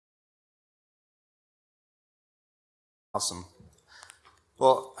Awesome.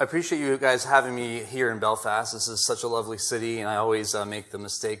 Well, I appreciate you guys having me here in Belfast. This is such a lovely city, and I always make the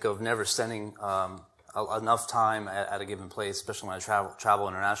mistake of never spending enough time at a given place, especially when I travel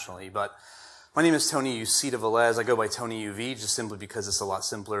internationally. But my name is Tony UcedaVelez. I go by Tony UV just simply because it's a lot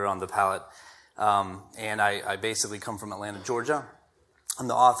simpler on the palate. And I basically come from Atlanta, Georgia. I'm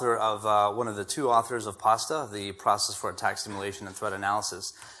the author of one of the two authors of PASTA, the Process for Attack Simulation and Threat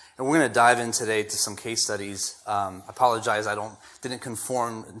Analysis. And we're going to dive in today to some case studies. I apologize, I didn't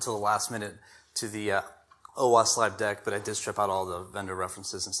conform until the last minute to the OWASP slide deck, but I did strip out all the vendor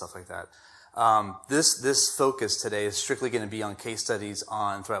references and stuff like that. This focus today is strictly going to be on case studies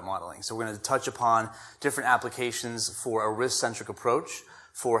on threat modeling. So we're going to touch upon different applications for a risk-centric approach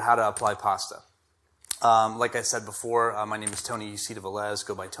for how to apply PASTA. Like I said before, my name is Tony UcedaVelez,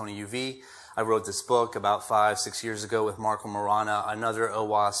 go by Tony UV. I wrote this book about 5-6 years ago with Marco Marana, another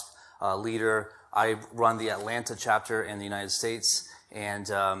OWASP leader. I run the Atlanta chapter in the United States, and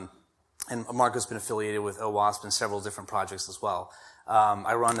Marco's been affiliated with OWASP in several different projects as well.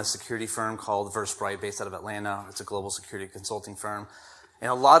 I run a security firm called Versprite based out of Atlanta. It's a global security consulting firm.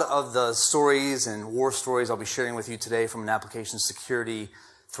 And a lot of the stories and war stories I'll be sharing with you today from an application security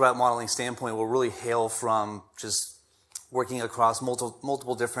threat modeling standpoint will really hail from just working across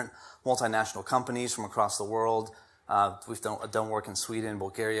multiple different multinational companies from across the world. We've done work in Sweden,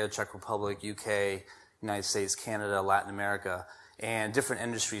 Bulgaria, Czech Republic, UK, United States, Canada, Latin America, and different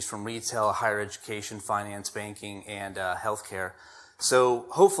industries from retail, higher education, finance, banking, and healthcare. So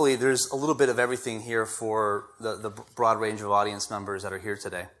hopefully there's a little bit of everything here for the broad range of audience members that are here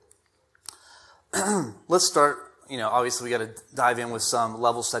today. Let's start. Obviously we got to dive in with some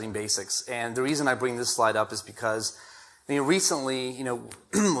level setting basics. And the reason I bring this slide up is because recently,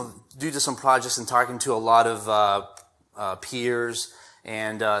 due to some projects and talking to a lot of peers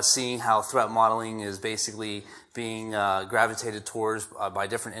and seeing how threat modeling is basically being gravitated towards by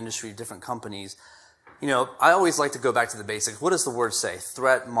different industries, different companies, I always like to go back to the basics. What does the word say?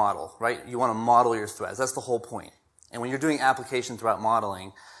 Threat model, right? You want to model your threats. That's the whole point. And when you're doing application threat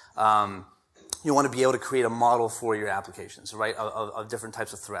modeling, you want to be able to create a model for your applications, right, of different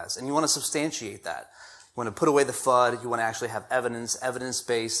types of threats. And you want to substantiate that. You want to put away the FUD. You want to actually have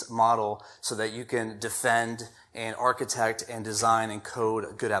evidence-based model so that you can defend and architect and design and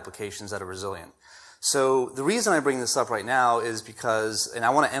code good applications that are resilient. So the reason I bring this up right now is because, and I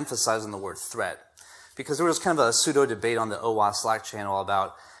want to emphasize on the word threat, because there was kind of a pseudo debate on the OWASP Slack channel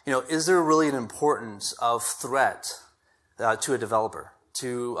about, is there really an importance of threat to a developer,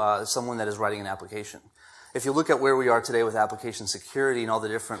 to someone that is writing an application? If you look at where we are today with application security and all the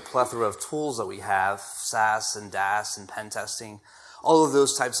different plethora of tools that we have, SAS and DAS and pen testing, all of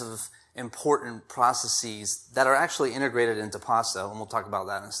those types of important processes that are actually integrated into PASTA, and we'll talk about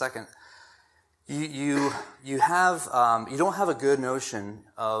that in a second, you don't have a good notion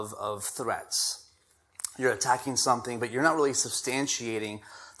of threats. You're attacking something, but you're not really substantiating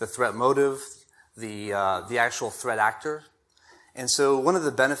the threat motive, the actual threat actor. And so one of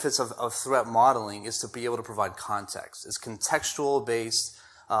the benefits of threat modeling is to be able to provide context. It's contextual-based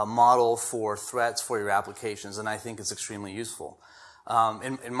model for threats for your applications, and I think it's extremely useful.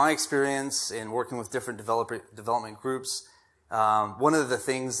 In my experience in working with different development groups, one of the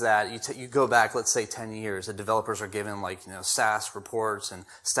things that you go back, let's say 10 years, the developers are given SAS reports and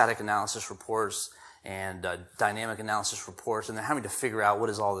static analysis reports and dynamic analysis reports, and they're having to figure out what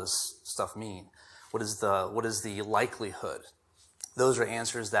does all this stuff mean? What is the likelihood? Those are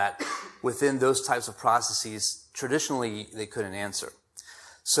answers that within those types of processes, traditionally they couldn't answer.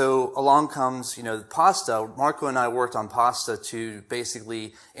 So along comes, PASTA. Marco and I worked on PASTA to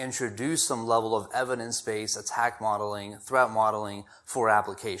basically introduce some level of evidence-based attack modeling, threat modeling for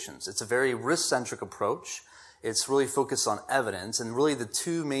applications. It's a very risk-centric approach. It's really focused on evidence, and really the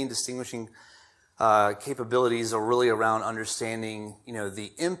two main distinguishing capabilities are really around understanding,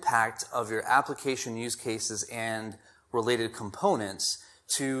 the impact of your application use cases and related components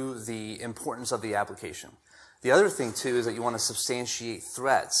to the importance of the application. The other thing too is that you want to substantiate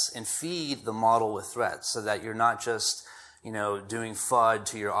threats and feed the model with threats so that you're not just, doing FUD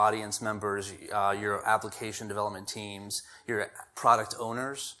to your audience members, your application development teams, your product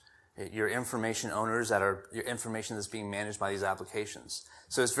owners, your information owners your information that's being managed by these applications.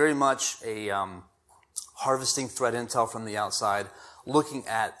 So it's very much a harvesting threat intel from the outside, looking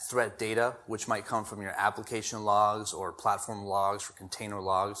at threat data, which might come from your application logs or platform logs or container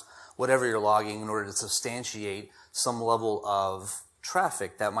logs, whatever you're logging in order to substantiate some level of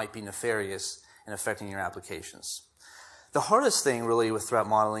traffic that might be nefarious in affecting your applications. The hardest thing really with threat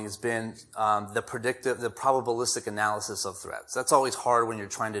modeling has been the probabilistic analysis of threats. That's always hard when you're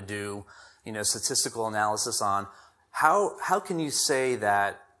trying to do, statistical analysis on how can you say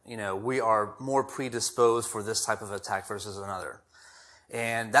that, you know, we are more predisposed for this type of attack versus another?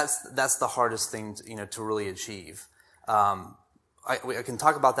 And that's the hardest thing to, you know, to really achieve. I can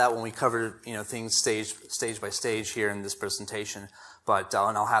talk about that when we cover, you know, things stage by stage here in this presentation, but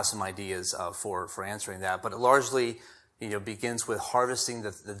and I'll have some ideas for answering that. But it largely, you know, begins with harvesting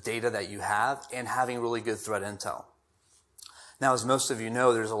the data that you have and having really good threat intel. Now, as most of you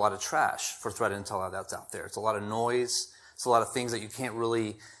know, there's a lot of trash for threat intel that's out there. It's a lot of noise. It's a lot of things that you can't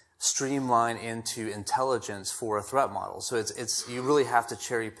really streamline into intelligence for a threat model. So you really have to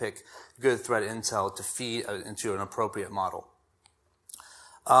cherry pick good threat intel to feed into an appropriate model.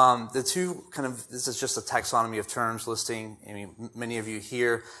 The two this is just a taxonomy of terms listing. I mean, many of you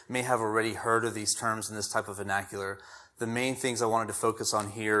here may have already heard of these terms in this type of vernacular. The main things I wanted to focus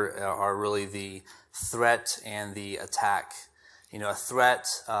on here are really the threat and the attack. You know, a threat,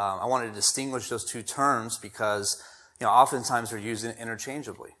 I wanted to distinguish those two terms because, you know, oftentimes they're used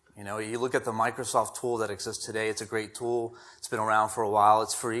interchangeably. You know, you look at the Microsoft tool that exists today, it's a great tool. It's been around for a while,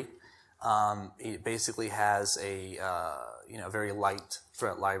 it's free. It basically has a, you know, very light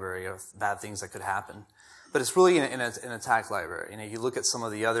threat library of bad things that could happen. But it's really an attack library. You know, you look at some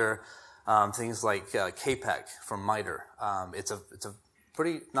of the other things like KPEC from MITRE. It's a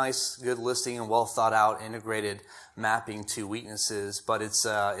pretty nice, good listing and well thought out, integrated mapping to weaknesses, but it's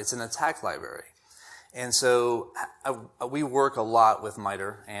an attack library. And so we work a lot with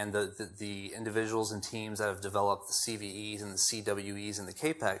MITRE and the individuals and teams that have developed the CVEs and the CWEs and the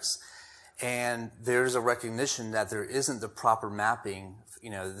KPECs. And there's a recognition that there isn't the proper mapping.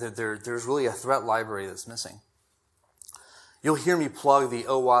 You know, there's really a threat library that's missing. You'll hear me plug the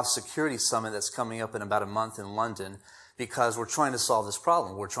OWASP Security Summit that's coming up in about a month in London because we're trying to solve this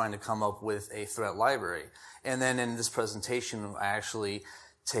problem. We're trying to come up with a threat library. And then in this presentation, I actually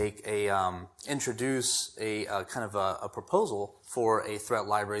introduce a kind of a proposal for a threat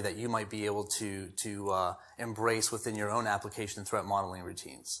library that you might be able to embrace within your own application threat modeling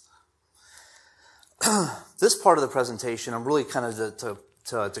routines. This part of the presentation, I'm really kind of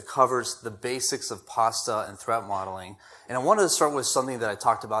to cover the basics of PASTA and threat modeling. And I wanted to start with something that I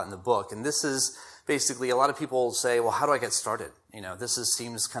talked about in the book. And this is basically, a lot of people say, well, how do I get started? You know,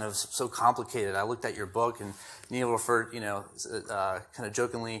 seems kind of so complicated. I looked at your book, and Neil referred, you know, kind of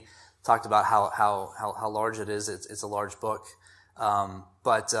jokingly talked about how large it is. It's a large book. You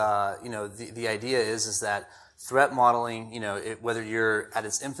know, the idea is that threat modeling, you know, whether you're at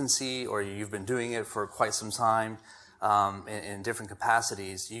its infancy or you've been doing it for quite some time in different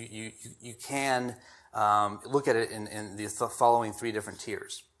capacities, you can look at it in the following three different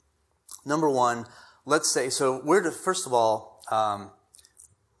tiers. Number one, let's say, so first of all,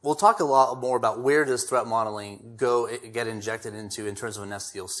 we'll talk a lot more about where does threat modeling get injected into in terms of an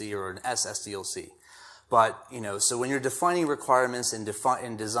SDLC or an SSDLC. But, you know, so when you're defining requirements and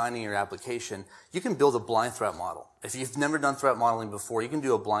designing your application, you can build a blind threat model. If you've never done threat modeling before, you can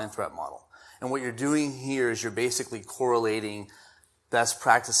do a blind threat model. And what you're doing here is you're basically correlating best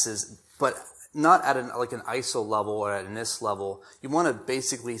practices, but not at like an ISO level or at an NIST level. You want to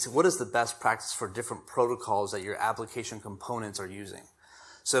basically say, what is the best practice for different protocols that your application components are using?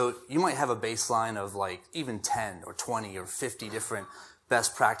 So you might have a baseline of like even 10 or 20 or 50 different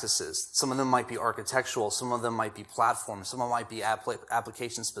best practices. Some of them might be architectural, some of them might be platform, some of them might be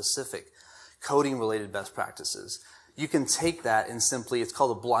application specific, coding related best practices. You can take that and simply, it's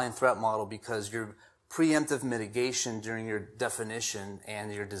called a blind threat model because your preemptive mitigation during your definition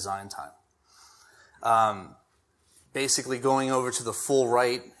and your design time. Basically going over to the full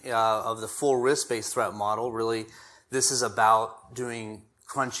right of the full risk-based threat model, really this is about doing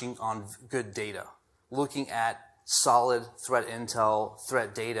crunching on good data, looking at solid threat intel,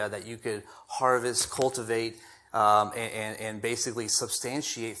 threat data that you could harvest, cultivate, and basically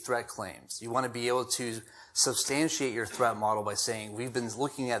substantiate threat claims. You want to be able to substantiate your threat model by saying, we've been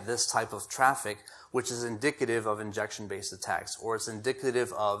looking at this type of traffic, which is indicative of injection-based attacks, or it's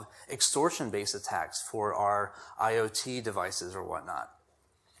indicative of extortion-based attacks for our IoT devices or whatnot.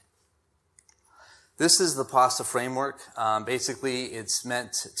 This is the PASTA framework. Basically, it's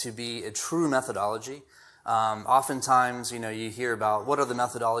meant to be a true methodology. Oftentimes, you know, you hear about what are the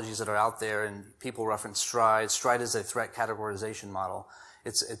methodologies that are out there, and people reference STRIDE. STRIDE is a threat categorization model.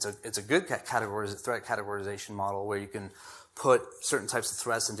 It's a good threat categorization model where you can put certain types of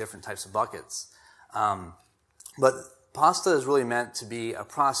threats in different types of buckets. But PASTA is really meant to be a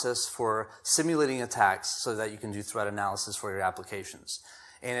process for simulating attacks so that you can do threat analysis for your applications.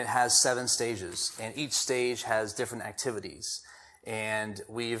 And it has 7 stages, and each stage has different activities. And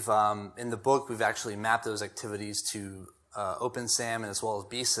we've, in the book, we've actually mapped those activities to OpenSAM and as well as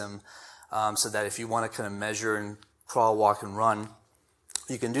BSIM, so that if you want to kind of measure and crawl, walk, and run,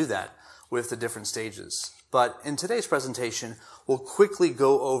 you can do that with the different stages. But in today's presentation, we'll quickly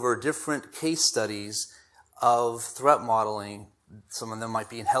go over different case studies of threat modeling. Some of them might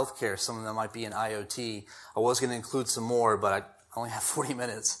be in healthcare, some of them might be in IoT. I was going to include some more, but I only have 40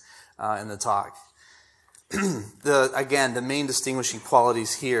 minutes in the talk. Again, the main distinguishing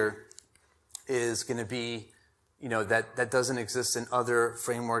qualities here is going to be, that doesn't exist in other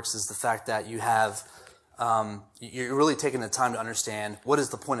frameworks, is the fact that you have, you're really taking the time to understand what is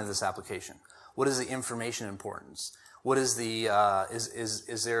the point of this application. What is the information importance? What is the,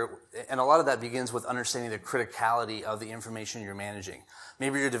 is there, and a lot of that begins with understanding the criticality of the information you're managing.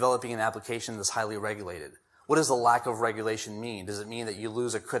 Maybe you're developing an application that's highly regulated. What does the lack of regulation mean? Does it mean that you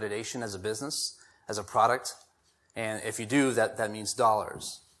lose accreditation as a business, as a product? And if you do, that means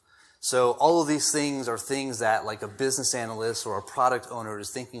dollars. So all of these things are things that like a business analyst or a product owner is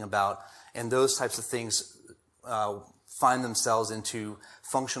thinking about, and those types of things find themselves into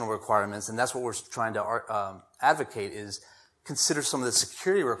functional requirements, and that's what we're trying to advocate, is consider some of the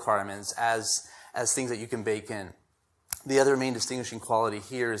security requirements as things that you can bake in. The other main distinguishing quality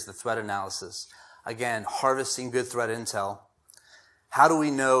here is the threat analysis. Again, harvesting good threat intel. How do we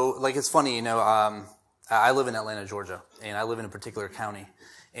know, like it's funny, I live in Atlanta, Georgia, and I live in a particular county.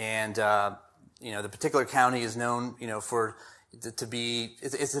 And, the particular county is known, to be,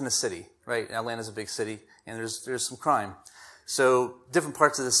 it's in a city, right? Atlanta's a big city, and there's some crime. So different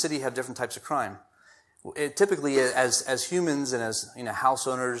parts of the city have different types of crime. Typically, as humans and as, house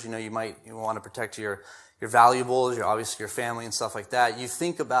owners, you want to protect your valuables, obviously your family and stuff like that. You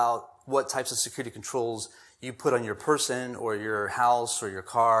think about what types of security controls you put on your person or your house or your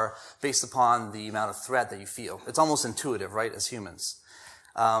car based upon the amount of threat that you feel. It's almost intuitive, right, as humans.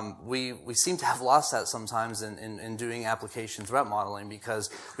 We seem to have lost that sometimes in doing application threat modeling, because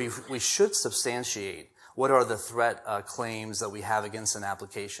we should substantiate what are the threat claims that we have against an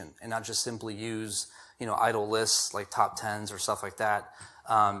application, and not just simply use idle lists like top 10s or stuff like that,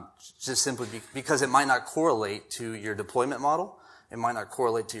 just simply because it might not correlate to your deployment model, it might not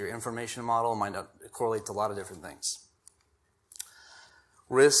correlate to your information model, it might not correlate to a lot of different things.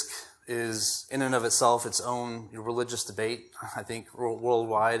 Risk is in and of itself its own religious debate, I think,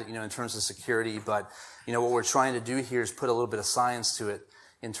 worldwide, in terms of security. But, what we're trying to do here is put a little bit of science to it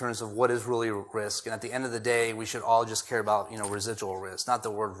in terms of what is really risk. And at the end of the day, we should all just care about, residual risk, not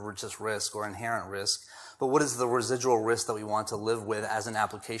the word just risk or inherent risk, but what is the residual risk that we want to live with as an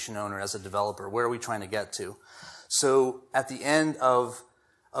application owner, as a developer? Where are we trying to get to? So at the end of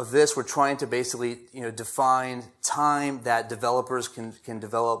this, we're trying to basically, define time that developers can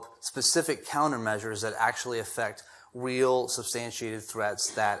develop specific countermeasures that actually affect real substantiated threats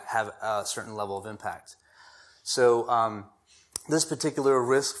that have a certain level of impact. So this particular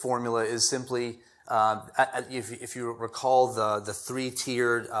risk formula is simply, if you recall the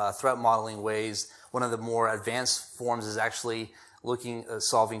three-tiered threat modeling ways, one of the more advanced forms is actually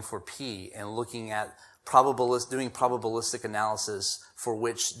solving for P and looking at doing probabilistic analysis for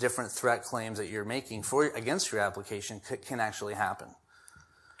which different threat claims that you're making against your application can actually happen.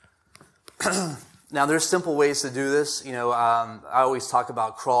 Now, there's simple ways to do this. I always talk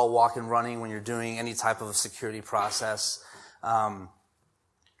about crawl, walk, and running when you're doing any type of a security process. And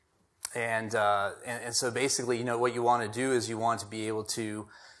so basically, what you want to do is you want to be able to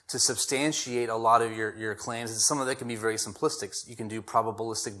substantiate a lot of your claims. And some of that can be very simplistic. You can do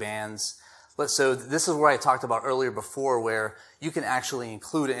probabilistic bands. So this is where I talked about earlier before, where you can actually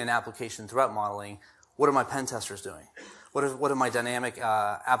include in application threat modeling, what are my pen testers doing? What are my dynamic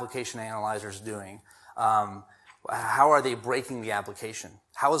application analyzers doing? How are they breaking the application?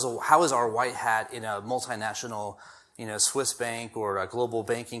 How is our white hat in a multinational, Swiss bank or a global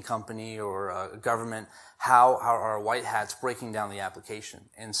banking company or a government? How are our white hats breaking down the application?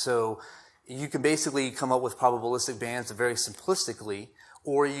 And so you can basically come up with probabilistic bands very simplistically,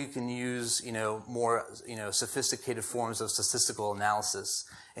 or you can use, more, sophisticated forms of statistical analysis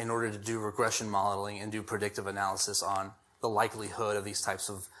in order to do regression modeling and do predictive analysis on the likelihood of these types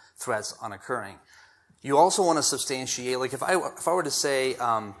of threats on occurring. You also want to substantiate, like if I were to say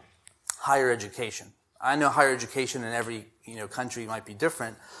higher education. I know higher education in every country might be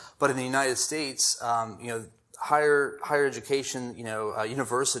different, but in the United States, higher education,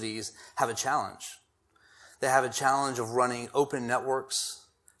 universities have a challenge. They have a challenge of running open networks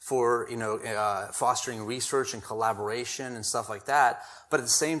for, fostering research and collaboration and stuff like that, but at the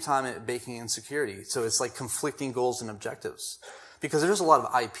same time, baking in security. So it's like conflicting goals and objectives. Because there's a lot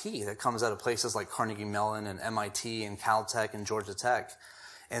of IP that comes out of places like Carnegie Mellon and MIT and Caltech and Georgia Tech.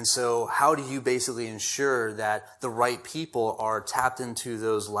 And so how do you basically ensure that the right people are tapped into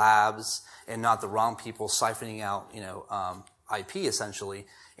those labs and not the wrong people siphoning out, IP essentially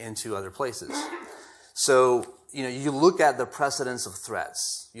into other places? So, you look at the precedence of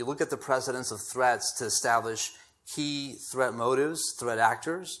threats. You look at the precedence of threats to establish key threat motives, threat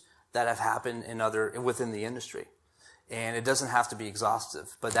actors that have happened within the industry. And it doesn't have to be exhaustive,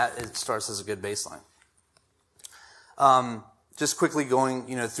 but it starts as a good baseline. Just quickly going,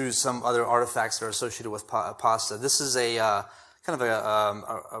 through some other artifacts that are associated with PASTA. This is a kind of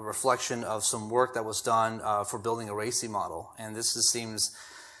a reflection of some work that was done for building a RACI model, and this seems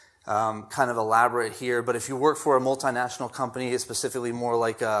kind of elaborate here. But if you work for a multinational company, it's specifically more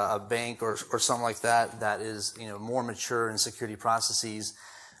like a bank or something like that, that is more mature in security processes.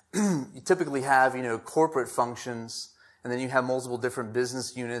 You typically have corporate functions, and then you have multiple different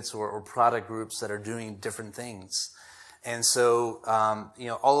business units or product groups that are doing different things. And so,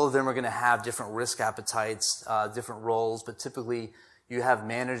 all of them are going to have different risk appetites, different roles, but typically you have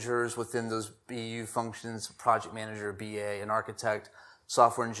managers within those BU functions, project manager, BA, an architect,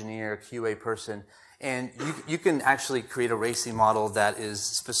 software engineer, QA person, and you can actually create a RACI model that is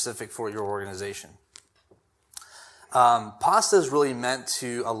specific for your organization. PASTA is really meant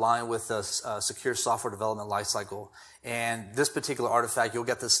to align with the secure software development lifecycle, and this particular artifact, you'll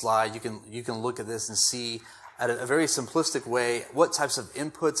get this slide, you can look at this and see at a very simplistic way what types of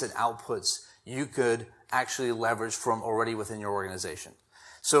inputs and outputs you could actually leverage from already within your organization.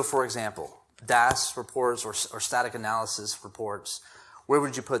 So for example, DAS reports or static analysis reports, where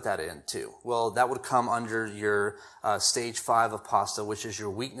would you put that into? Well, that would come under your stage 5 of PASTA, which is your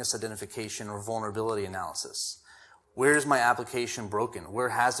weakness identification or vulnerability analysis. Where is my application broken? Where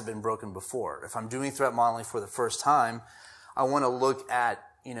has it been broken before? If I'm doing threat modeling for the first time, I want to look at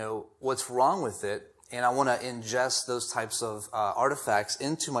what's wrong with it, and I want to ingest those types of artifacts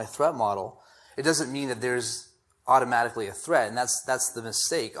into my threat model. It doesn't mean that there's automatically a threat, and that's the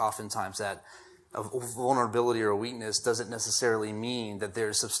mistake oftentimes, that a vulnerability or a weakness doesn't necessarily mean that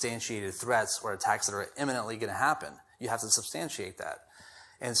there's substantiated threats or attacks that are imminently going to happen. You have to substantiate that.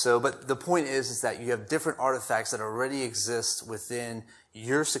 And so, but the point is that you have different artifacts that already exist within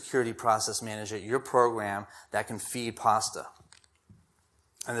your security process management, your program, that can feed PASTA.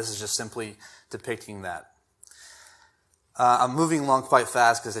 And this is just simply depicting that. I'm moving along quite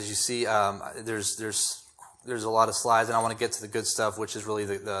fast because, as you see, there's a lot of slides, and I want to get to the good stuff, which is really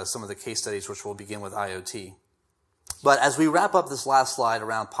some of the case studies, which will begin with IoT. But as we wrap up this last slide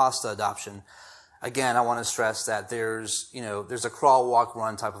around PASTA adoption, again, I want to stress that there's a crawl, walk,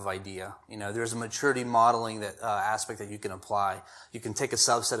 run type of idea. There's a maturity modeling aspect that you can apply. You can take a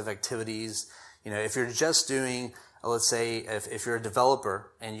subset of activities. If you're just doing, let's say, if you're a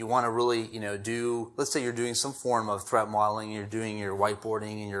developer and you want to really, let's say you're doing some form of threat modeling, you're doing your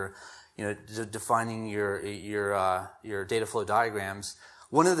whiteboarding and you're, defining your data flow diagrams.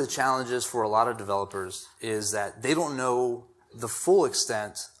 One of the challenges for a lot of developers is that they don't know the full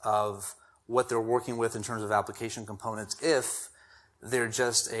extent of what they're working with in terms of application components if they're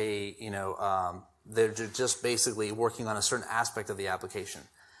just they're just basically working on a certain aspect of the application.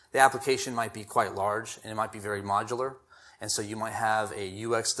 The application might be quite large and it might be very modular, and so you might have a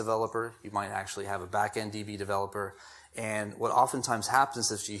UX developer, you might actually have a back-end DB developer, and what oftentimes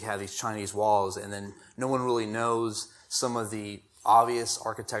happens is you have these Chinese walls and then no one really knows some of the obvious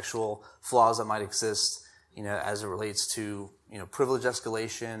architectural flaws that might exist, as it relates to, privilege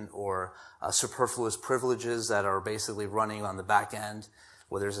escalation or superfluous privileges that are basically running on the back end,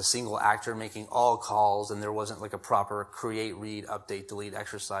 where there's a single actor making all calls and there wasn't like a proper create, read, update, delete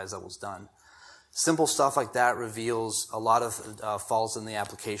exercise that was done. Simple stuff like that reveals a lot of faults in the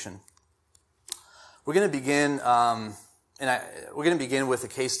application. We're going to begin, we're going to begin with a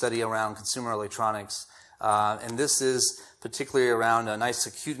case study around consumer electronics, and this is particularly around a nice,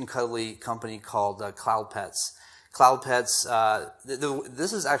 cute and cuddly company called CloudPets. CloudPets,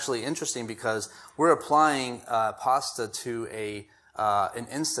 this is actually interesting because we're applying PASTA to an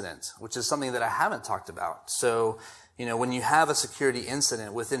incident, which is something that I haven't talked about. So, when you have a security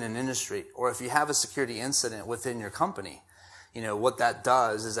incident within an industry, or if you have a security incident within your company, what that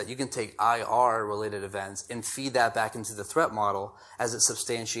does is that you can take IR-related events and feed that back into the threat model as it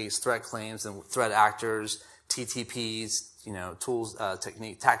substantiates threat claims and threat actors, TTPs, tools,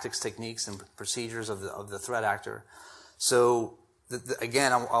 tactics, techniques, and procedures of the threat actor. So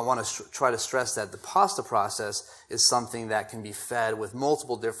again, I want to try to stress that the PASTA process is something that can be fed with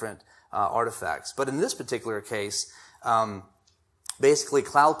multiple different artifacts. But in this particular case, basically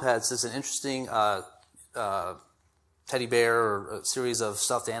CloudPets is an interesting teddy bear or a series of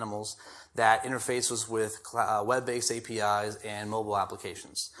stuffed animals that interfaces with web-based APIs and mobile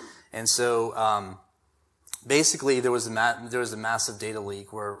applications. And so basically there was a massive data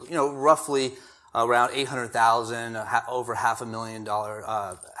leak where, you know, roughly around 800,000, over half a million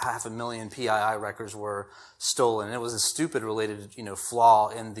PII records were stolen. And it was a stupid related, you know, flaw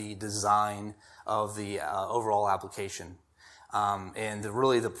in the design of the overall application. And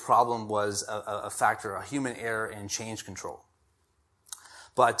really the problem was a factor of human error and change control.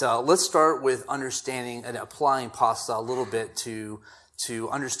 But let's start with understanding and applying PASTA a little bit to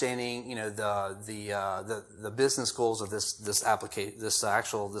understanding, you know, the business goals of this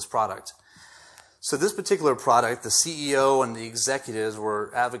product. So this particular product, the CEO and the executives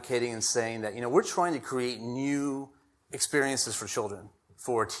were advocating and saying that, you know, we're trying to create new experiences for children,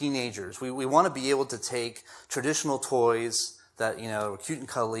 for teenagers. We want to be able to take traditional toys that, you know, are cute and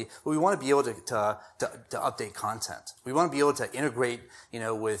cuddly, but we want to be able to update content. We want to be able to integrate, you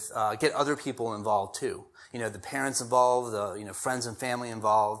know, with, get other people involved too. You know, the parents involved, the, you know, friends and family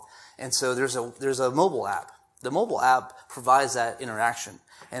involved. And so there's a mobile app. The mobile app provides that interaction.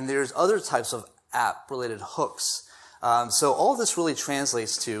 And there's other types of app-related hooks. So all this really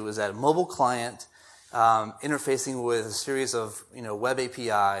translates to is that a mobile client interfacing with a series of, you know, web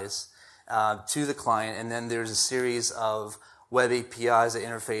APIs to the client, and then there's a series of web APIs that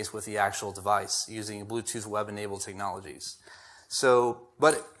interface with the actual device using Bluetooth web-enabled technologies. So,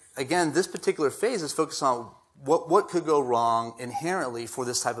 but again, this particular phase is focused on what could go wrong inherently for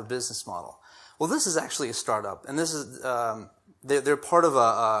this type of business model. Well, this is actually a startup, and this is they're part of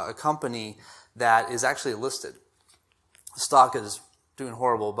a company that is actually listed. The stock is doing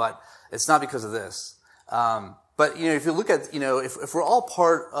horrible, but it's not because of this. But, you know, if you look at, you know, if we're all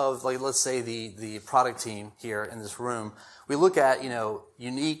part of, like, let's say the product team here in this room, we look at, you know,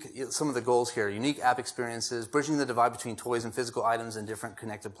 some of the goals here, unique app experiences, bridging the divide between toys and physical items and different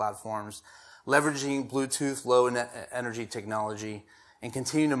connected platforms, leveraging Bluetooth low energy technology, and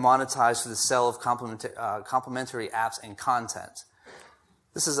continuing to monetize through the sale of complementary apps and content.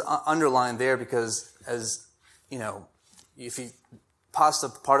 This is underlined there because, as you know, PASTA,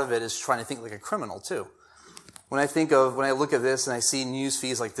 part of it is trying to think like a criminal too. When I look at this and I see news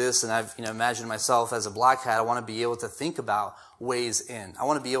feeds like this, and I've, you know, imagined myself as a black hat, I want to be able to think about ways in. I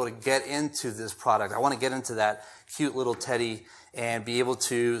want to be able to get into this product. I want to get into that cute little teddy and be able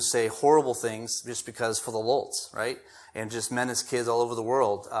to say horrible things just because for the lulz, right? And just menace kids all over the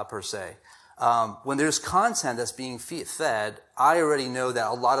world, per se. When there's content that's being fed, I already know that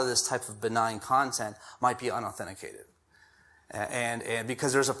a lot of this type of benign content might be unauthenticated. And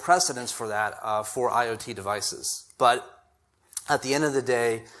because there's a precedence for that for IoT devices. But at the end of the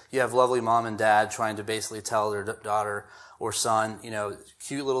day, you have lovely mom and dad trying to basically tell their daughter or son, you know,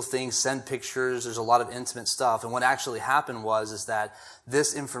 cute little things, send pictures, there's a lot of intimate stuff. And what actually happened is that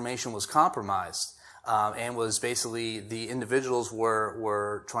this information was compromised. And was basically the individuals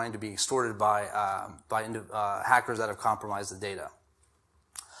were trying to be extorted by hackers that have compromised the data.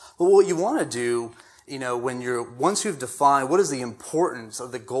 But what you want to do, you know, once you've defined what is the importance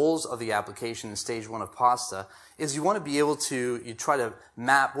of the goals of the application in stage 1 of PASTA, is you want to be able to try to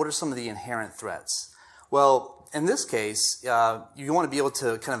map what are some of the inherent threats. Well, in this case, you want to be able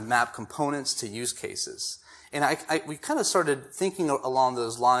to kind of map components to use cases. And we kind of started thinking along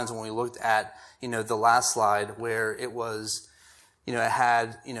those lines when we looked at, you know, the last slide where it was, you know, it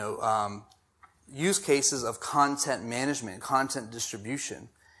had, you know, use cases of content management, content distribution,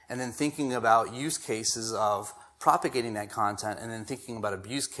 and then thinking about use cases of propagating that content, and then thinking about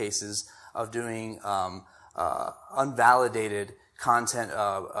abuse cases of doing unvalidated content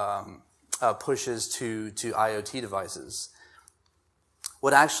pushes to IoT devices.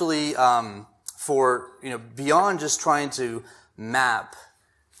 What actually, beyond just trying to map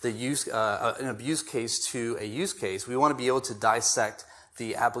the an abuse case to a use case, we want to be able to dissect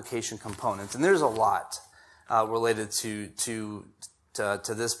the application components, and there's a lot related to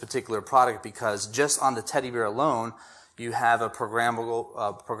this particular product, because just on the teddy bear alone, you have a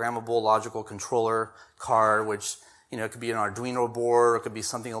programmable logical controller card, which, you know, it could be an Arduino board, or it could be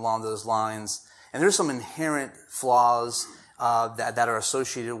something along those lines. And there's some inherent flaws that are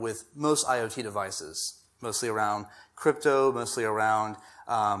associated with most IoT devices, mostly around crypto, mostly around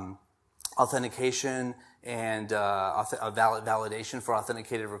authentication and validation for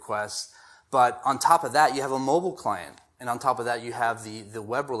authenticated requests. But on top of that, you have a mobile client. And on top of that, you have the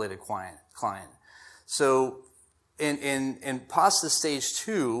web-related client. So in PASTA stage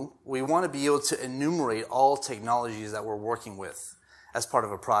 2, we want to be able to enumerate all technologies that we're working with as part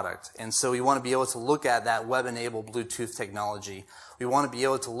of a product. And so we want to be able to look at that web-enabled Bluetooth technology. We want to be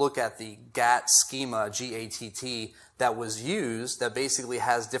able to look at the GATT schema, G-A-T-T, that was used that basically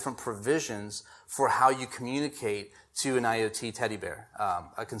has different provisions for how you communicate to an IoT teddy bear,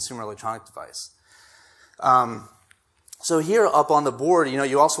 a consumer electronic device. So here up on the board,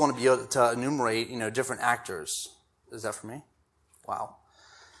 you also want to be able to enumerate, different actors. Is that for me? Wow.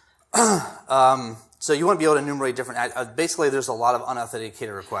 So you want to be able to enumerate different, basically there's a lot of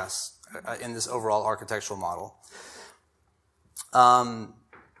unauthenticated requests in this overall architectural model.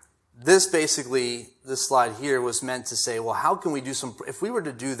 This slide here was meant to say, well, how can we do if we were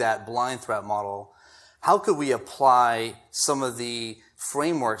to do that blind threat model, how could we apply some of the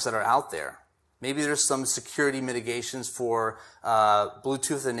frameworks that are out there? Maybe there's some security mitigations for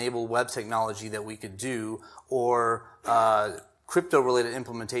Bluetooth-enabled web technology that we could do, or crypto-related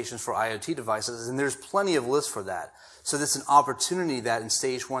implementations for IoT devices, and there's plenty of lists for that. So there's an opportunity that in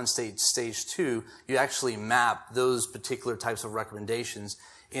stage 1, stage 2, you actually map those particular types of recommendations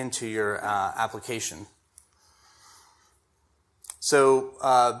into your application. So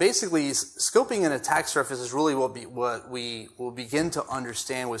basically, scoping an attack surface is really what we will begin to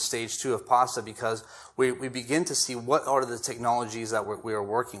understand with stage 2 of PASA, because we begin to see what are the technologies that we are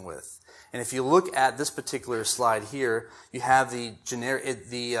working with. And if you look at this particular slide here, you have the generic,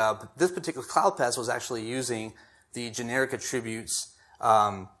 this particular CloudPest was actually using the generic attributes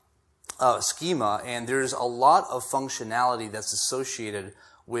schema, and there's a lot of functionality that's associated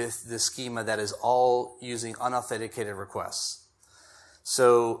with the schema that is all using unauthenticated requests.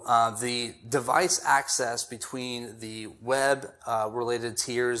 So the device access between the web related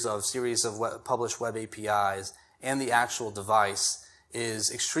tiers of series of published web APIs and the actual device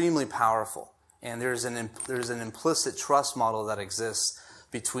is extremely powerful, and there's an implicit trust model that exists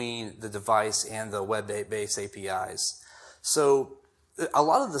between the device and the web-based APIs. So a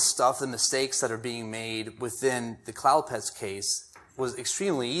lot of the stuff, the mistakes that are being made within the CloudPest case was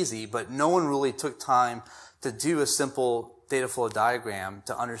extremely easy, but no one really took time to do a simple data flow diagram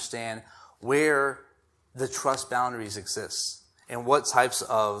to understand where the trust boundaries exist and what types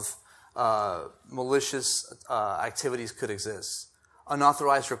of malicious activities could exist.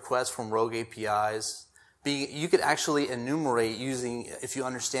 Unauthorized requests from rogue APIs. You could actually enumerate using, if you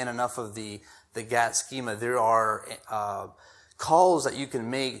understand enough of the GATT schema, there are calls that you can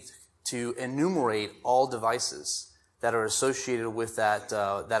make to enumerate all devices that are associated with that,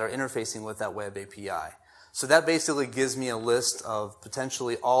 that are interfacing with that web API. So that basically gives me a list of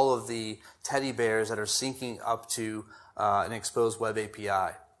potentially all of the teddy bears that are syncing up to an exposed web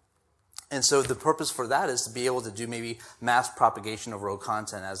API. And so the purpose for that is to be able to do maybe mass propagation of rogue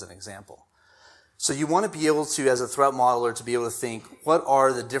content as an example. So you want to be able to, as a threat modeler, to be able to think, what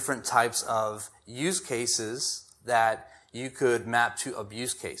are the different types of use cases that you could map to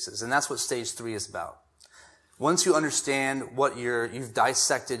abuse cases? And that's what stage 3 is about. Once you understand what you've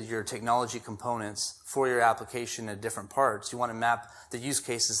dissected your technology components for your application in different parts, you want to map the use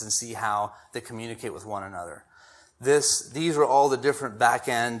cases and see how they communicate with one another. These are all the different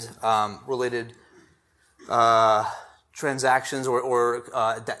back-end related transactions or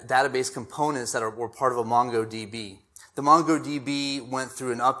database components that were part of a MongoDB. The MongoDB went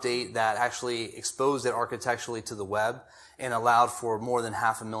through an update that actually exposed it architecturally to the web and allowed for more than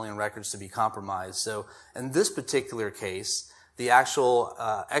 500,000 records to be compromised. So in this particular case, the actual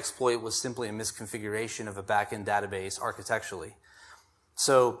exploit was simply a misconfiguration of a back-end database architecturally.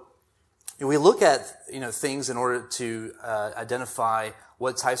 So we look at things in order to identify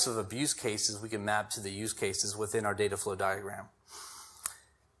what types of abuse cases we can map to the use cases within our data flow diagram.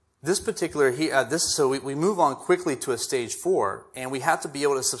 This particular so we move on quickly to a stage 4, and we have to be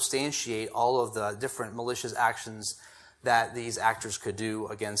able to substantiate all of the different malicious actions that these actors could do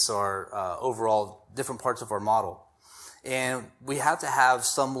against our overall different parts of our model. And we have to have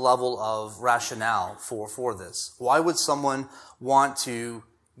some level of rationale for this. Why would someone want to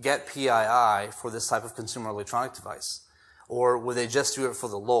get PII for this type of consumer electronic device? Or would they just do it for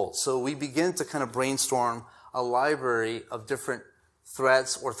the lol? So we begin to kind of brainstorm a library of different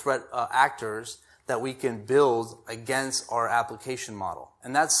threats or threat actors that we can build against our application model.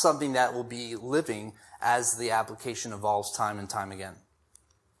 And that's something that will be living as the application evolves time and time again.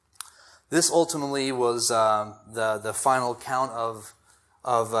 This ultimately was the final count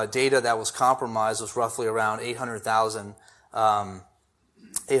of data that was compromised was roughly around 800,000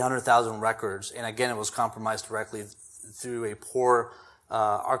 records. And again, it was compromised directly through a poor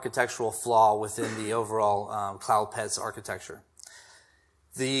architectural flaw within the overall CloudPest architecture.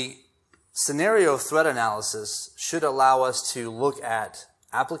 The scenario threat analysis should allow us to look at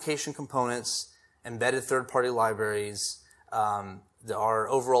application components, embedded third-party libraries, our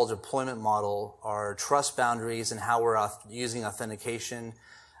overall deployment model, our trust boundaries, and how we're using authentication,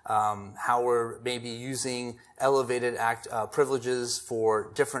 how we're maybe using elevated privileges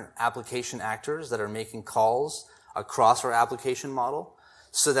for different application actors that are making calls across our application model,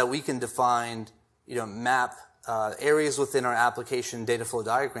 so that we can define, map areas within our application data flow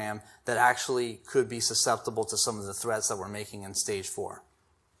diagram that actually could be susceptible to some of the threats that we're making in stage 4.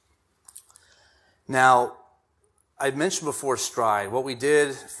 Now, I mentioned before Stride. What we did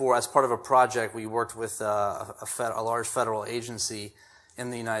as part of a project, we worked with a large federal agency in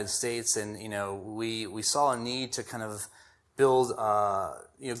the United States, and we saw a need to kind of build,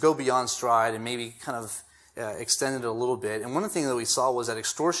 go beyond Stride and maybe kind of extend it a little bit. And one of the things that we saw was that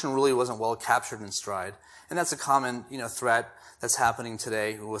extortion really wasn't well captured in Stride, and that's a common threat that's happening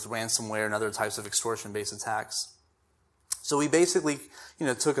today with ransomware and other types of extortion-based attacks. So we basically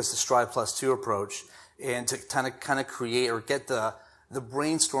took a Stride plus 2 approach, and to kind of create or get the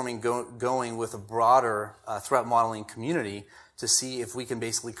brainstorming going with a broader threat modeling community to see if we can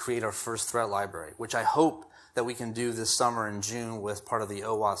basically create our first threat library, which I hope that we can do this summer in June with part of the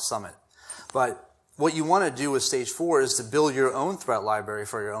OWASP Summit. But what you want to do with stage 4 is to build your own threat library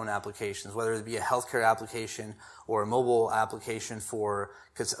for your own applications, whether it be a healthcare application or a mobile application for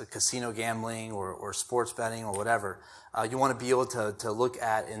casino gambling or sports betting or whatever. You want to be able to look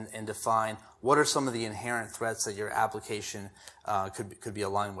at and define what are some of the inherent threats that your application could be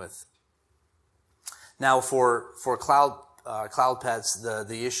aligned with. Now, for cloud pets,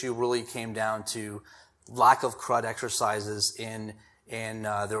 the issue really came down to lack of CRUD exercises in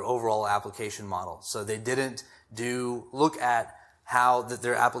their overall application model. So they didn't look at how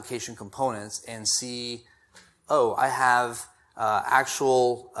their application components and see, oh, I have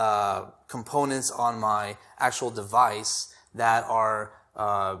actual components on my actual device that are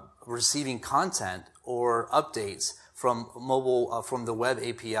receiving content or updates from mobile from the web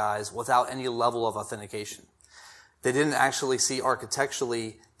APIs without any level of authentication. They didn't actually see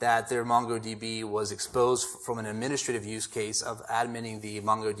architecturally that their MongoDB was exposed from an administrative use case of adminning the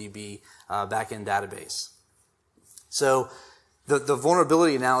MongoDB backend database. So the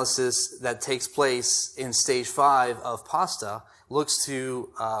vulnerability analysis that takes place in stage 5 of PASTA looks to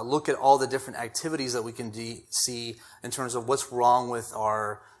look at all the different activities that we can see in terms of what's wrong with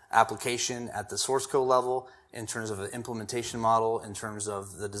our application at the source code level, in terms of the implementation model, in terms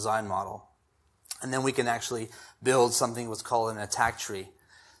of the design model. And then we can actually build something what's called an attack tree.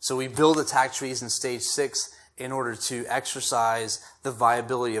 So we build attack trees in stage 6 in order to exercise the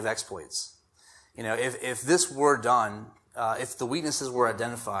viability of exploits. If this were done, if the weaknesses were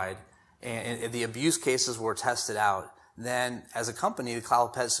identified and if the abuse cases were tested out, then as a company, the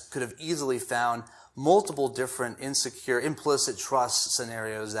Cloud Pets could have easily found multiple different insecure, implicit trust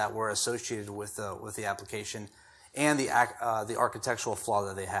scenarios that were associated with the application and the architectural flaw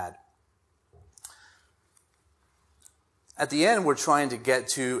that they had. At the end, we're trying to get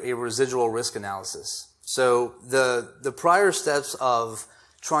to a residual risk analysis. So the prior steps of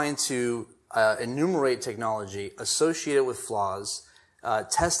trying to enumerate technology associated with flaws,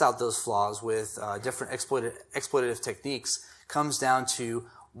 test out those flaws with different exploitative techniques comes down to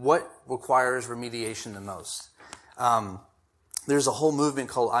what requires remediation the most. There's a whole movement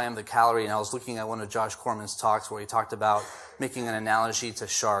called I Am the Calorie, and I was looking at one of Josh Corman's talks where he talked about making an analogy to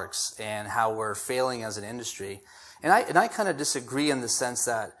sharks and how we're failing as an industry. And I kind of disagree in the sense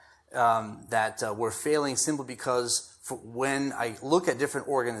that we're failing simply because when I look at different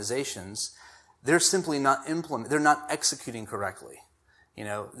organizations, they're simply not they're not executing correctly.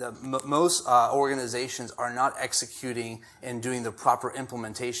 Most organizations are not executing and doing the proper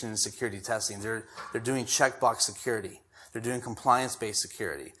implementation and security testing. They're doing checkbox security. They're doing compliance-based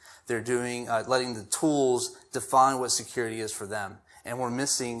security. They're doing letting the tools define what security is for them. And we're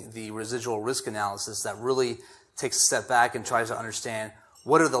missing the residual risk analysis that really takes a step back and tries to understand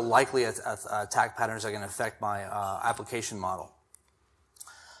what are the likely attack patterns that are going to affect my application model.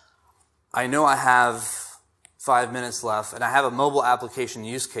 I know I have 5 minutes left, and I have a mobile application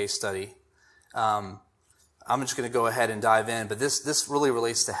use case study. I'm just going to go ahead and dive in, but this really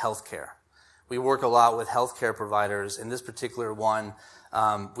relates to healthcare. We work a lot with healthcare providers. In this particular one,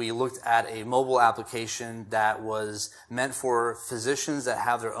 we looked at a mobile application that was meant for physicians that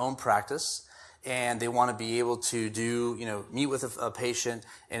have their own practice, and they want to be able to meet with a patient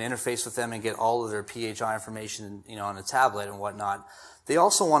and interface with them and get all of their PHI information, on a tablet and whatnot. They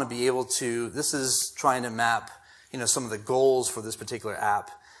also want to be able to, this is trying to map, some of the goals for this particular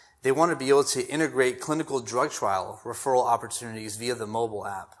app. They want to be able to integrate clinical drug trial referral opportunities via the mobile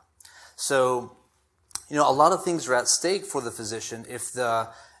app. So, a lot of things are at stake for the physician if the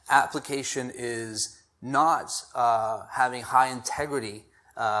application is not having high integrity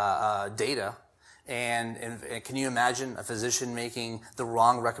data. And can you imagine a physician making the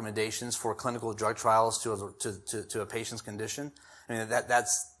wrong recommendations for clinical drug trials to a patient's condition? I mean,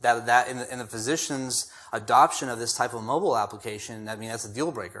 that in the physician's adoption of this type of mobile application, I mean, that's a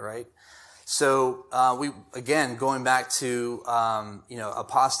deal breaker, right? So again, going back to a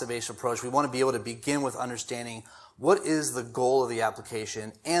pasta-based approach, we want to be able to begin with understanding what is the goal of the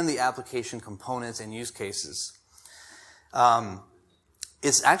application and the application components and use cases.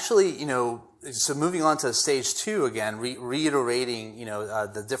 It's actually, so moving on to stage 2 again, reiterating,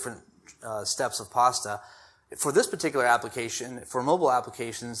 the different steps of pasta. For this particular application, for mobile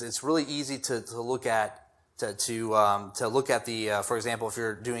applications, it's really easy to look at, to look at the, for example, if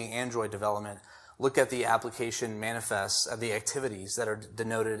you're doing Android development, look at the application manifests, the activities that are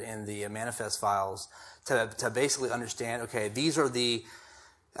denoted in the manifest files to basically understand, okay, these are the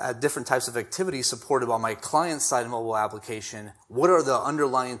different types of activities supported by my client-side mobile application. What are the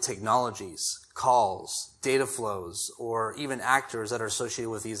underlying technologies, calls, data flows, or even actors that are associated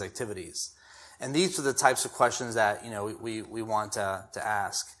with these activities? And these are the types of questions that we want to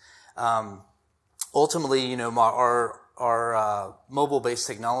ask. Ultimately, our mobile-based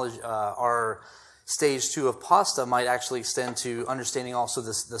technology, our stage 2 of pasta might actually extend to understanding also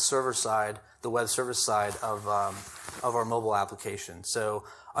the server side, the web service side of our mobile application. So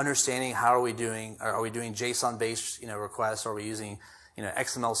understanding how are we doing JSON-based requests? Are we using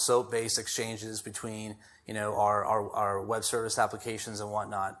XML SOAP-based exchanges between our web service applications and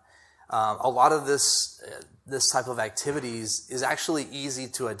whatnot? A lot of this type of activities is actually easy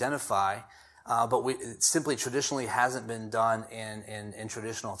to identify, but it simply traditionally hasn't been done in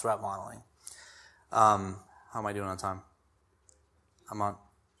traditional threat modeling. How am I doing on time? I'm on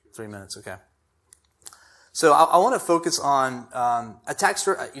 3 minutes. Okay. So I want to focus on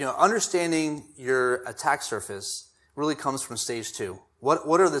understanding your attack surface really comes from stage 2.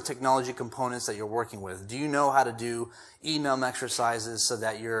 What are the technology components that you're working with? Do you know how to do enum exercises so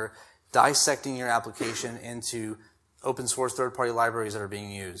that you're dissecting your application into open source third-party libraries that are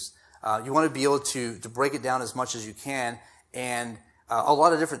being used? You want to be able to break it down as much as you can, and a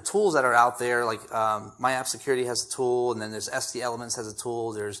lot of different tools that are out there, like My App Security has a tool, and then there's SD Elements has a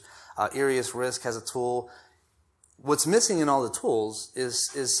tool, there's Arius Risk has a tool. What's missing in all the tools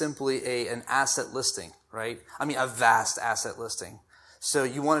is simply an asset listing, right? I mean, a vast asset listing. So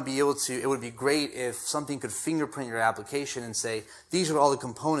you want to be able to, it would be great if something could fingerprint your application and say, these are all the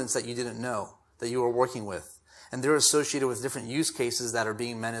components that you didn't know, that you were working with. And they're associated with different use cases that are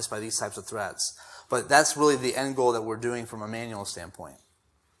being menaced by these types of threats. But that's really the end goal that we're doing from a manual standpoint.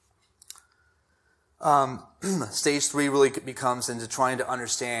 Stage 3 really becomes into trying to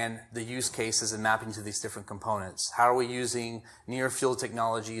understand the use cases and mapping to these different components. How are we using near-field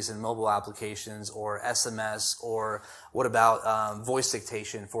technologies in mobile applications, or SMS, or what about voice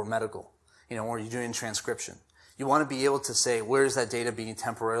dictation for medical? Or you're doing transcription. You want to be able to say, where is that data being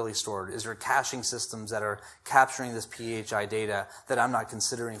temporarily stored? Is there caching systems that are capturing this PHI data that I'm not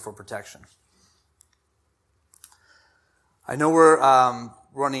considering for protection? I know we're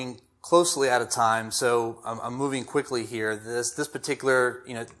running closely out of time, so I'm moving quickly here. This particular,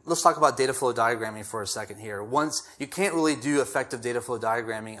 let's talk about data flow diagramming for a second here. You can't really do effective data flow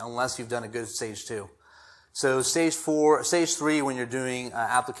diagramming unless you've done a good stage 2. So stage 3, when you're doing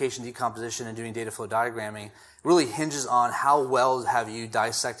application decomposition and doing data flow diagramming, really hinges on how well have you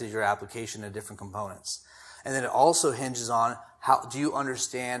dissected your application into different components. And then it also hinges on how do you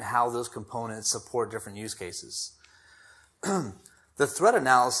understand how those components support different use cases. The threat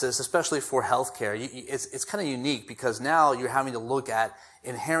analysis, especially for healthcare, it's kind of unique because now you're having to look at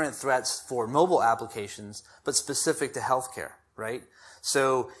inherent threats for mobile applications, but specific to healthcare, right?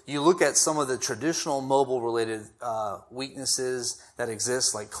 So you look at some of the traditional mobile-related weaknesses that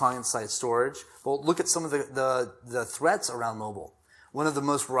exist, like client-side storage. Well, look at some of the threats around mobile. One of the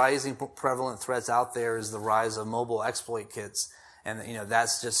most rising prevalent threats out there is the rise of mobile exploit kits. And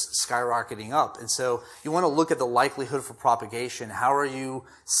that's just skyrocketing up. And so you want to look at the likelihood for propagation. How are you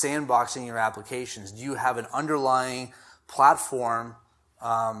sandboxing your applications? Do you have an underlying platform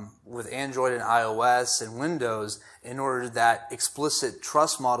with Android and iOS and Windows in order that explicit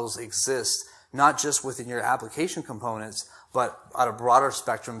trust models exist, not just within your application components, but at a broader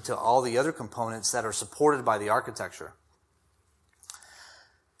spectrum to all the other components that are supported by the architecture?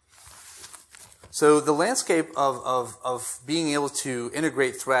 So the landscape of being able to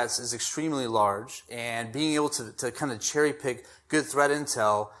integrate threats is extremely large, and being able to kind of cherry pick good threat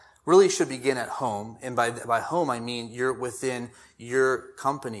intel really should begin at home. And by home, I mean you're within your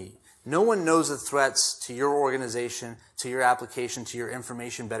company. No one knows the threats to your organization, to your application, to your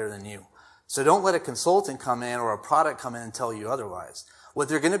information better than you. So don't let a consultant come in or a product come in and tell you otherwise. What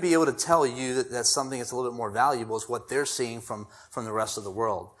they're going to be able to tell you that's something that's a little bit more valuable is what they're seeing from the rest of the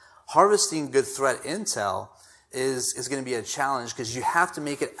world. Harvesting good threat intel is going to be a challenge because you have to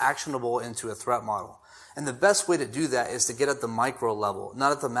make it actionable into a threat model. And the best way to do that is to get at the micro level,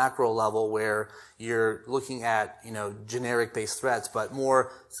 not at the macro level where you're looking at, generic-based threats, but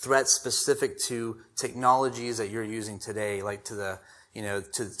more threats specific to technologies that you're using today, like to the,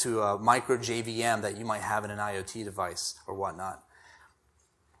 to a micro JVM that you might have in an IoT device or whatnot.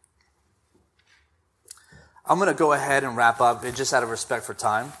 I'm going to go ahead and wrap up just out of respect for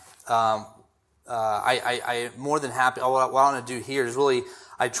time. I'm more than happy. What I want to do here is really,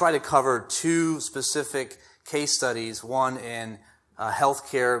 I try to cover two specific case studies, one in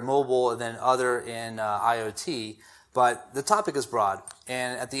healthcare, mobile, and then other in IoT. But the topic is broad.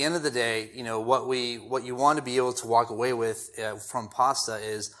 And at the end of the day, what you want to be able to walk away with from PASTA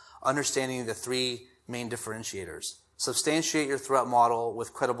is understanding the three main differentiators. Substantiate your threat model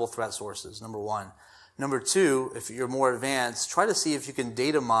with credible threat sources, number one. Number two, if you're more advanced, try to see if you can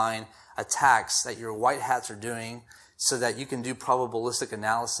data mine attacks that your white hats are doing so that you can do probabilistic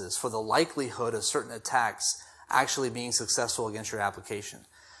analysis for the likelihood of certain attacks actually being successful against your application.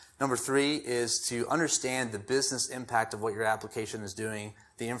 Number three is to understand the business impact of what your application is doing,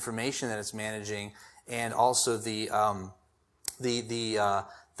 the information that it's managing, and also the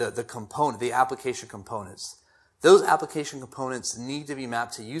application components. Those application components need to be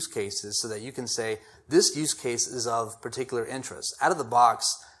mapped to use cases so that you can say, this use case is of particular interest. Out of the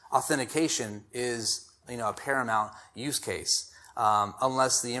box, authentication is a paramount use case,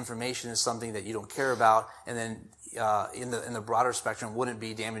 unless the information is something that you don't care about, and then in the broader spectrum wouldn't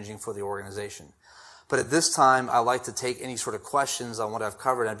be damaging for the organization. But at this time, I'd like to take any sort of questions on what I've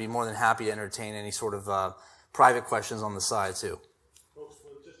covered. I'd be more than happy to entertain any sort of private questions on the side too. Folks,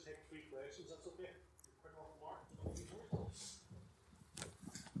 we'll just take 3 questions. That's okay.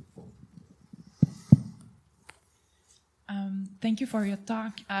 Thank you for your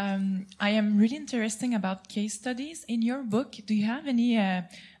talk. I am really interested about case studies. In your book, do you have any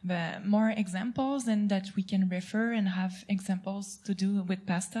more examples and that we can refer and have examples to do with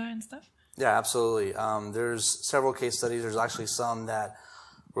PASTA and stuff? Yeah, absolutely. There's several case studies. There's actually some that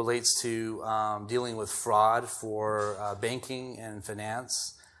relates to dealing with fraud for banking and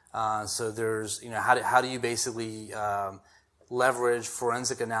finance. So there's, how do you basically leverage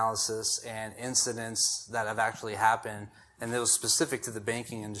forensic analysis and incidents that have actually happened, and those specific to the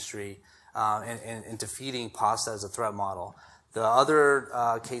banking industry, and defeating PASTA as a threat model. The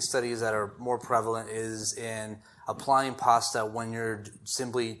other case studies that are more prevalent is in applying PASTA when you're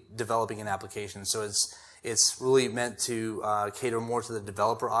simply developing an application. So it's really meant to cater more to the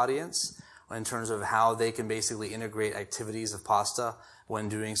developer audience in terms of how they can basically integrate activities of PASTA when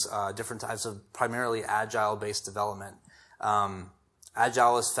doing different types of primarily agile-based development.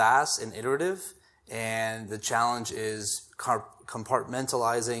 Agile is fast and iterative, and the challenge is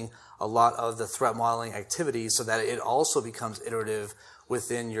compartmentalizing a lot of the threat modeling activities so that it also becomes iterative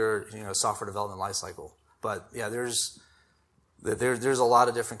within your software development lifecycle. But yeah, there's a lot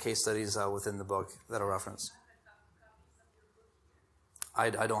of different case studies within the book that are referenced. I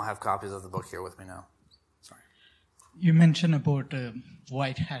don't have copies of the book here with me now. Sorry. You mentioned about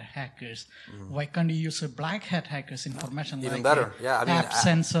white hat hackers. Mm-hmm. Why can't you use a black hat hackers information? Even like better, yeah. I mean, app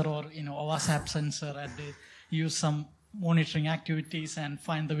sensor or OWASP app sensor, and use some monitoring activities and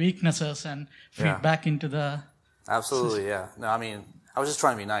find the weaknesses and feed back into the. Absolutely, yeah. No, I mean, I was just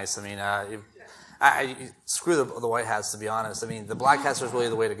trying to be nice. I mean, screw the white hats, to be honest. I mean, the black hats is really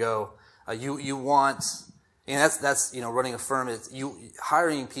the way to go. You want, and that's running a firm. It's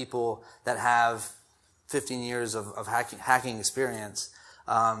hiring people that have 15 years of hacking experience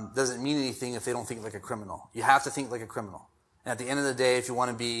doesn't mean anything if they don't think like a criminal. You have to think like a criminal. And at the end of the day, if you want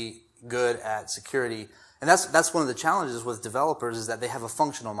to be good at security, and that's one of the challenges with developers is that they have a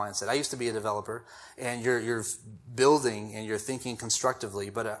functional mindset. I used to be a developer, and you're building and you're thinking constructively,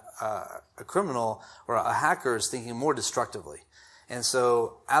 but a criminal or a hacker is thinking more destructively. And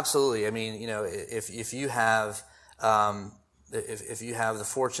so, absolutely, I mean, if you have if you have the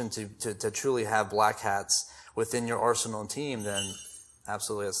fortune to truly have black hats within your arsenal and team, then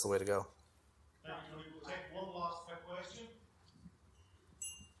absolutely that's the way to go. Now, we will take one last question.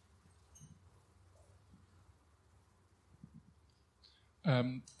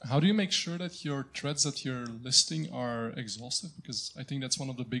 How do you make sure that your threads that you're listing are exhaustive? Because I think that's one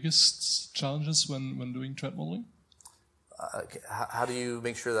of the biggest challenges when doing threat modeling. How do you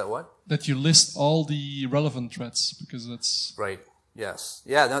make sure that what? That you list all the relevant threats, because that's... Right, yes.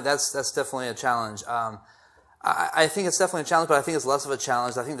 Yeah, no, that's definitely a challenge. I think it's definitely a challenge, but I think it's less of a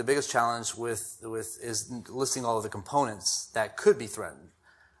challenge. I think the biggest challenge is listing all of the components that could be threatened.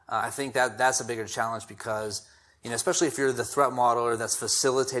 I think that's a bigger challenge because, especially if you're the threat modeler that's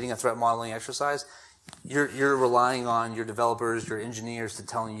facilitating a threat modeling exercise, you're relying on your developers, your engineers to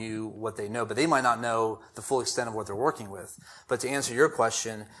telling you what they know, but they might not know the full extent of what they're working with. But to answer your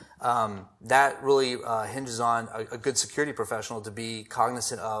question, that really hinges on a good security professional to be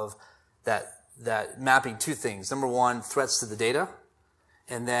cognizant of that mapping two things. Number one, threats to the data,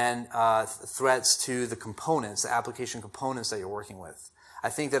 and then threats to the components, the application components that you're working with. I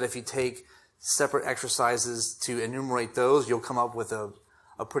think that if you take separate exercises to enumerate those, you'll come up with a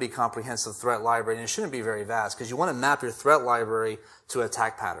pretty comprehensive threat library, and it shouldn't be very vast because you want to map your threat library to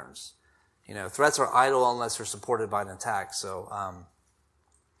attack patterns. Threats are idle unless they're supported by an attack. So,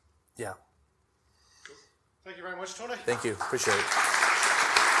 yeah. Thank you very much, Tony. Thank you. Appreciate it.